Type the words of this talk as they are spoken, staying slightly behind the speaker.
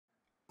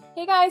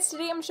Hey guys,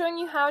 today I'm showing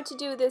you how to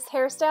do this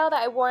hairstyle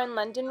that I wore in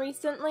London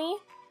recently.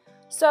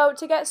 So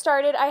to get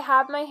started, I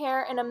have my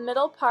hair in a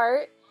middle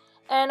part,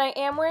 and I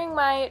am wearing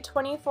my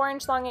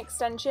 24-inch long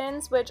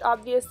extensions, which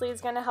obviously is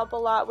going to help a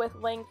lot with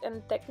length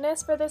and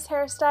thickness for this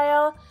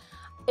hairstyle.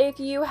 If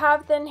you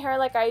have thin hair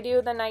like I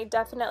do, then I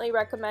definitely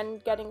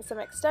recommend getting some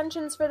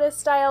extensions for this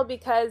style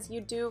because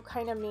you do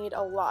kind of need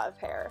a lot of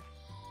hair.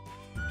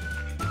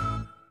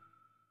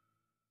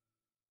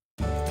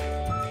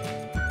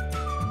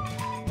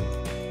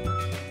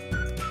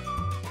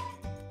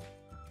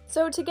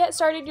 So to get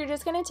started, you're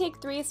just going to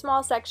take 3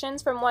 small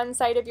sections from one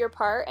side of your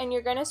part, and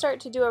you're going to start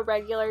to do a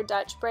regular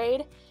Dutch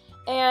braid.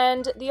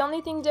 And the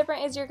only thing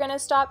different is you're going to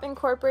stop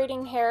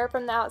incorporating hair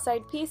from the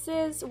outside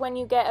pieces when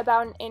you get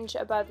about an inch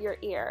above your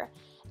ear.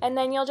 And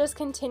then you'll just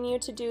continue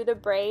to do the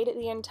braid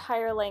the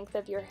entire length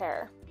of your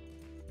hair.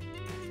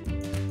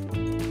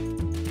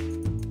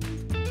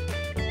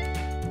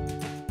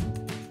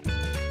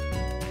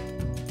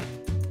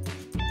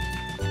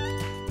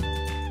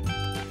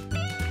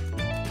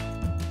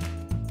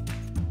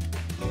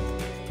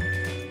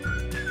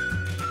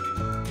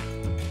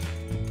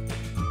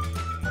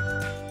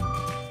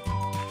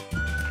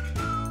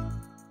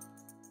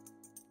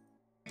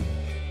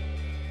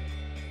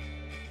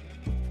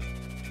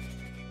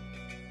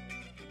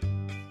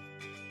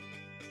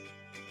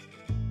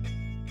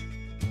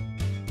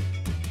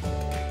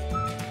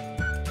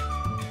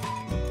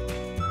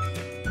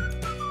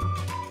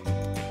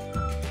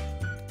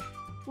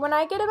 When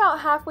I get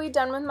about halfway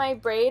done with my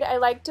braid, I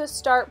like to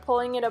start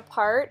pulling it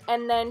apart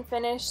and then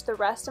finish the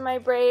rest of my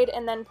braid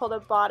and then pull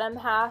the bottom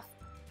half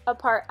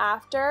apart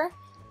after.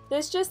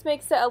 This just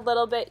makes it a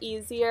little bit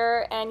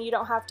easier and you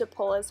don't have to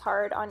pull as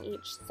hard on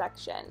each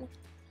section.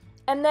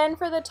 And then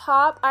for the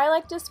top, I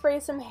like to spray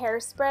some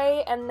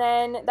hairspray, and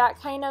then that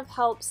kind of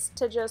helps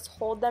to just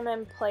hold them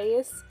in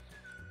place,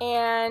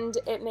 and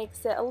it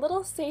makes it a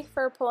little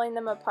safer pulling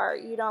them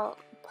apart. You don't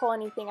pull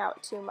anything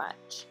out too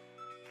much.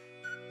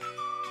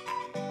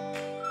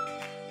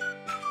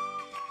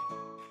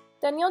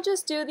 Then you'll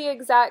just do the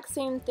exact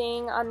same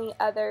thing on the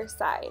other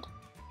side.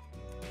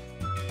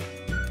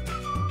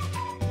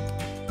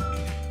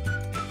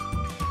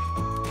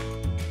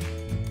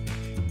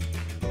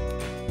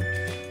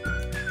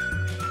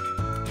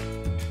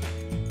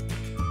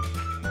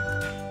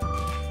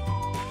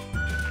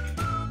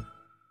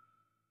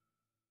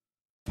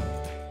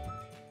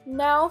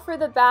 Now for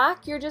the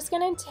back, you're just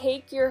going to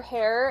take your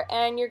hair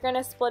and you're going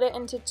to split it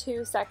into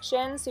 2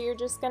 sections. So you're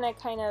just going to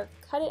kind of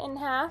cut it in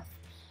half.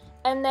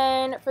 And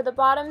then for the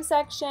bottom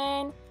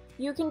section,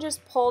 you can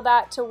just pull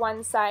that to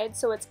one side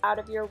so it's out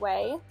of your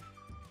way.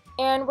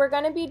 And we're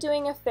going to be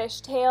doing a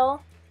fishtail.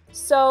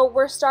 So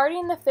we're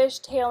starting the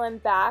fishtail in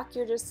back.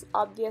 You're just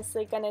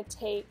obviously going to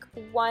take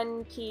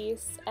one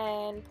piece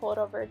and pull it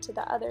over to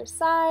the other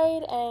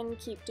side and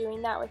keep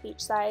doing that with each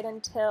side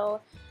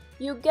until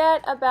you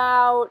get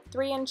about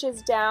 3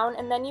 inches down,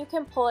 and then you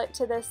can pull it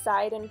to this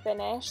side and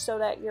finish so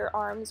that your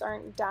arms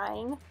aren't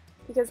dying,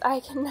 because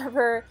I can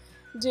never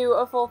do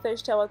a full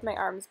fishtail with my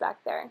arms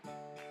back there.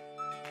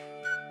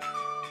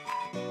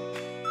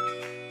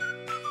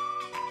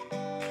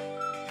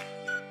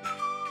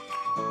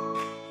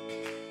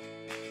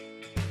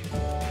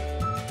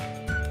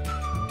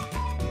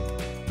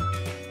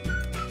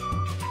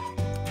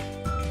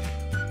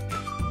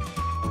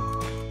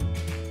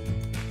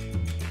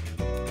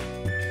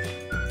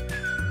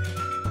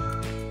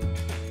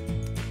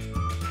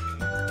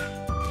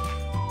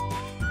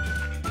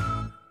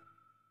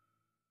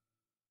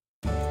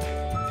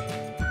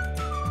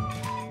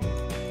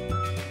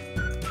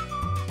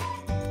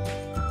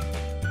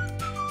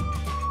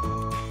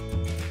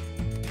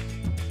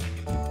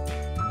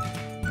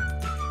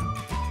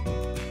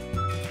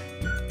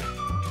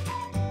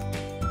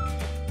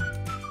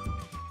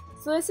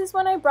 So this is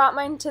when I brought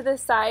mine to the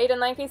side, and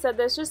like I said,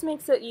 this just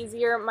makes it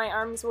easier. My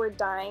arms were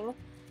dying.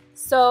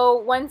 So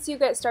once you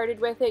get started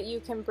with it,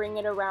 you can bring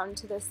it around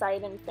to the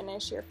side and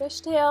finish your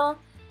fishtail.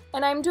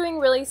 And I'm doing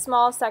really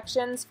small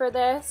sections for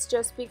this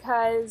just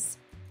because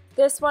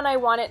this one I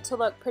want it to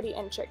look pretty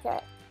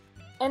intricate.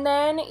 And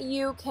then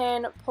you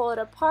can pull it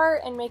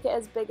apart and make it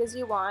as big as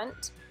you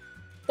want.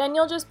 Then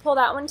you'll just pull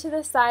that one to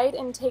the side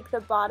and take the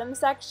bottom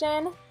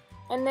section.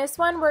 And this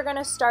one we're going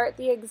to start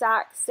the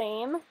exact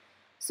same.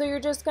 So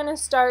you're just going to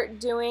start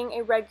doing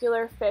a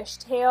regular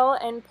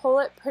fishtail and pull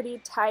it pretty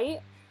tight.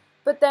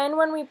 But then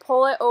when we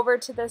pull it over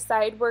to the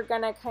side, we're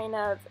going to kind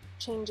of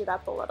change it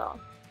up a little.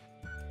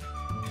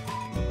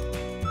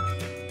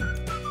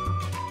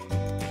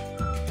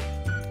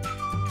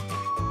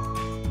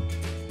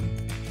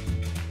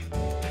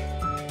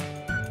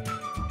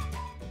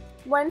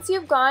 Once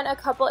you've gone a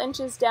couple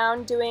inches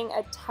down doing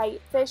a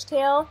tight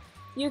fishtail,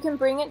 you can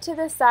bring it to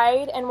the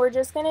side, and we're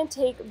just going to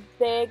take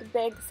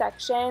big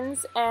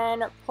sections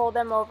and pull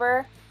them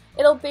over.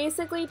 It'll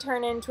basically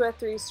turn into a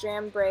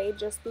 3-strand braid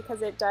just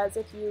because it does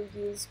if you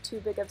use too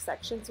big of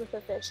sections with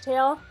a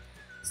fishtail.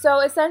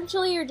 So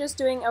essentially you're just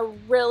doing a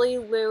really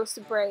loose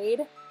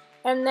braid,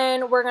 And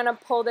then we're going to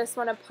pull this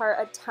one apart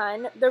a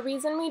ton. The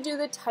reason we do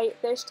the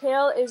tight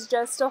fishtail is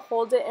just to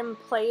hold it in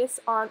place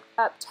on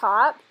up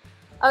top.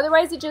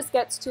 Otherwise it just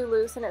gets too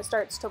loose and it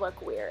starts to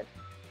look weird.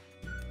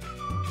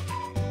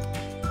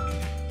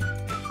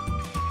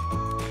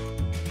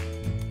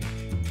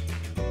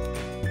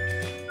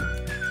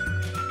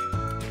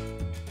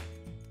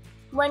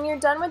 When you're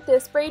done with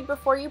this braid,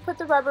 before you put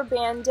the rubber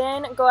band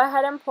in, go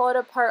ahead and pull it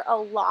apart a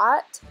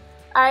lot.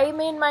 I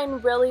made mine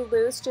really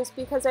loose just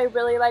because I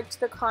really liked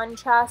the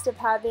contrast of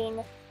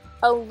having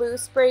a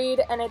loose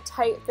braid and a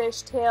tight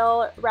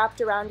fishtail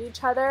wrapped around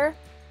each other.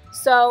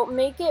 So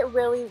make it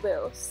really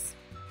loose.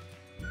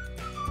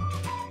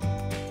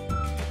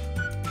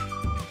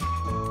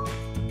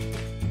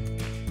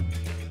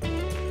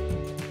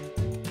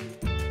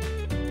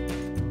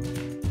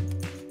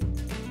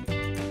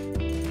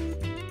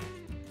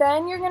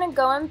 Then you're going to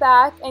go in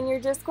back and you're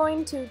just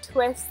going to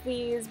twist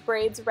these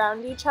braids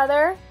around each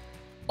other.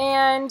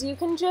 And you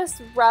can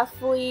just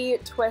roughly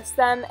twist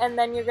them, and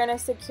then you're going to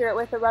secure it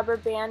with a rubber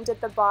band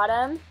at the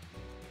bottom.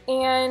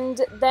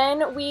 And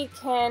then we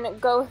can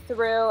go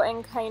through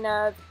and kind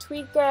of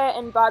tweak it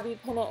and bobby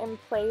pin it in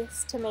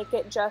place to make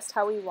it just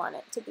how we want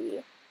it to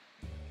be.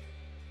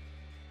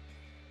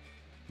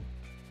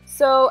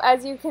 So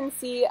as you can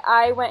see,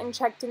 I went and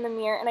checked in the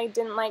mirror and I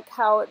didn't like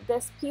how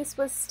this piece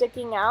was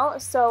sticking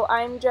out, so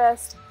I'm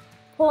just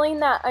pulling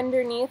that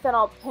underneath and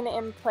I'll pin it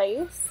in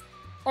place.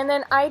 And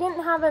then I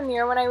didn't have a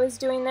mirror when I was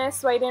doing this,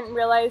 so I didn't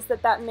realize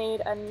that that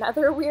made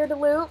another weird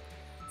loop.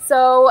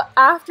 So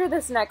after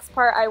this next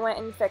part, I went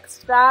and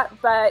fixed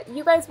that, but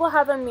you guys will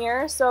have a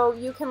mirror so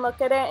you can look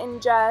at it and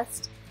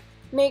just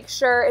make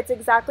sure it's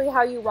exactly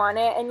how you want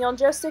it, and you'll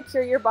just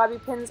secure your bobby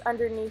pins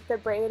underneath the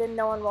braid and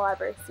no one will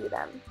ever see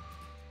them.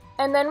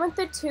 And then with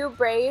the two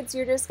braids,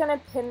 you're just going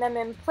to pin them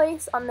in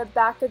place on the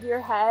back of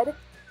your head.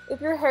 If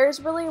your hair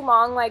is really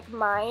long like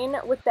mine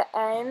with the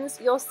ends,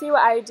 you'll see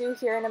what I do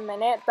here in a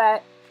minute,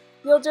 but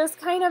you'll just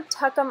kind of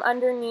tuck them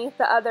underneath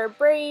the other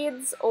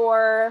braids,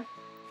 or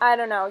I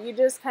don't know, you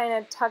just kind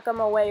of tuck them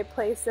away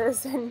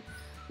places and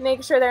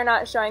make sure they're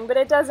not showing, but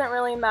it doesn't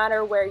really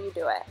matter where you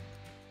do it.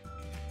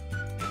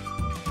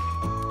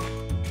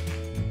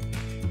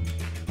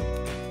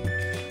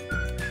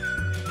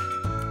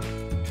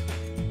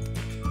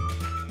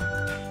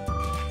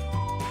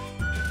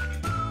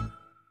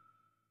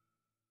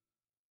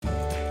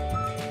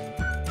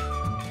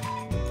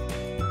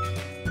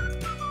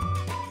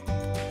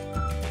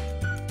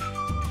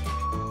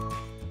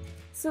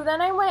 So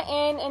then I went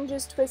in and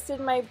just twisted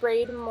my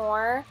braid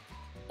more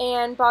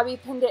and bobby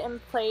pinned it in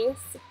place.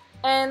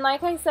 And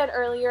like I said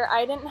earlier,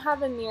 I didn't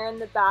have a mirror in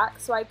the back,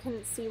 so I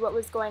couldn't see what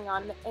was going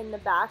on in the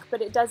back,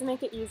 but it does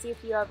make it easy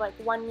if you have like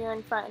one mirror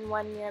in front and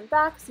one mirror in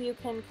back, so you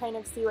can kind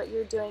of see what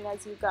you're doing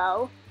as you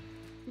go.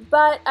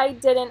 But I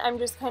didn't, I'm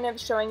just kind of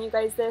showing you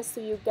guys this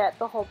so you get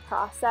the whole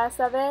process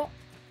of it.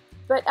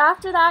 But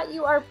after that,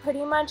 you are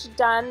pretty much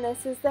done.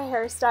 This is the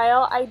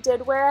hairstyle. I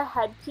did wear a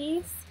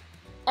headpiece,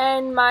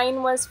 and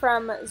mine was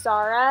from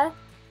Zara,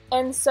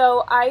 and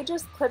so I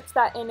just clipped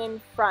that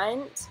in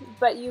front,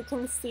 but you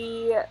can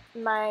see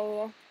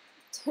my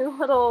two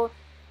little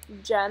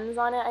gems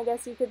on it, I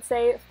guess you could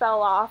say,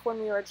 fell off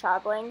when we were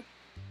traveling.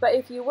 But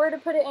if you were to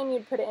put it in,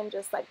 you'd put it in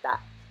just like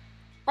that.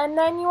 And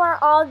then you are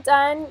all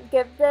done.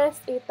 Give this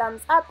a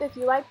thumbs up if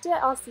you liked it.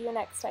 I'll see you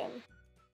next time.